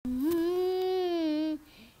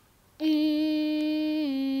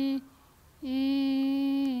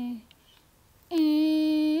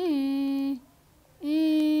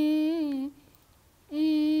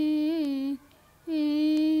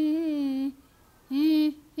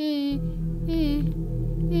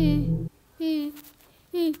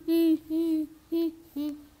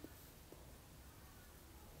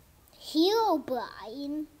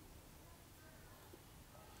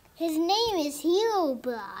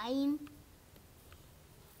Herobrine.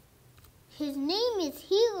 His name is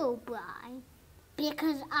Herobrine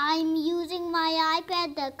because I'm using my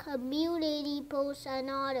iPad. The community posts are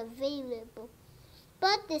not available.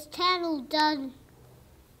 But this channel doesn't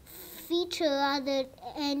feature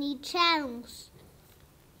any channels.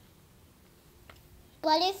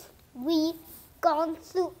 But if we've gone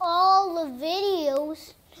through all the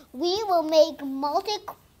videos, we will make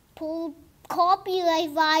multiple copyright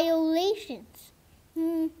violations.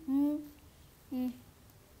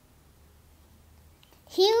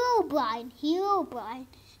 Herobrine.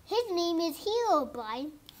 His name is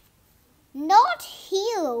Herobrine, not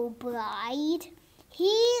Herobrine.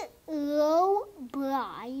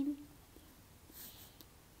 Herobrine.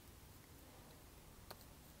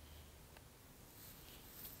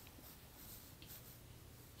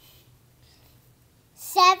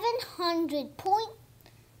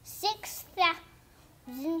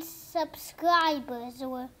 $700,600 subscribers,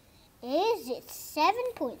 or is it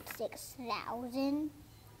 7,600?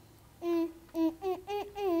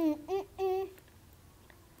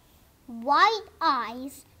 White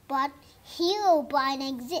eyes, but Herobrine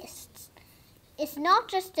exists. It's not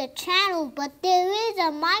just a channel, but there is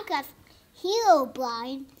a Minecraft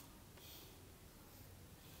Herobrine.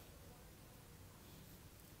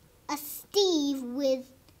 A Steve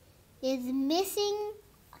with his missing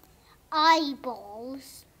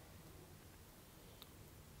eyeballs.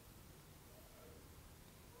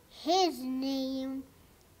 His name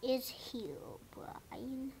is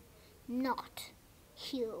Herobrine, not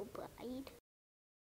Herobrine.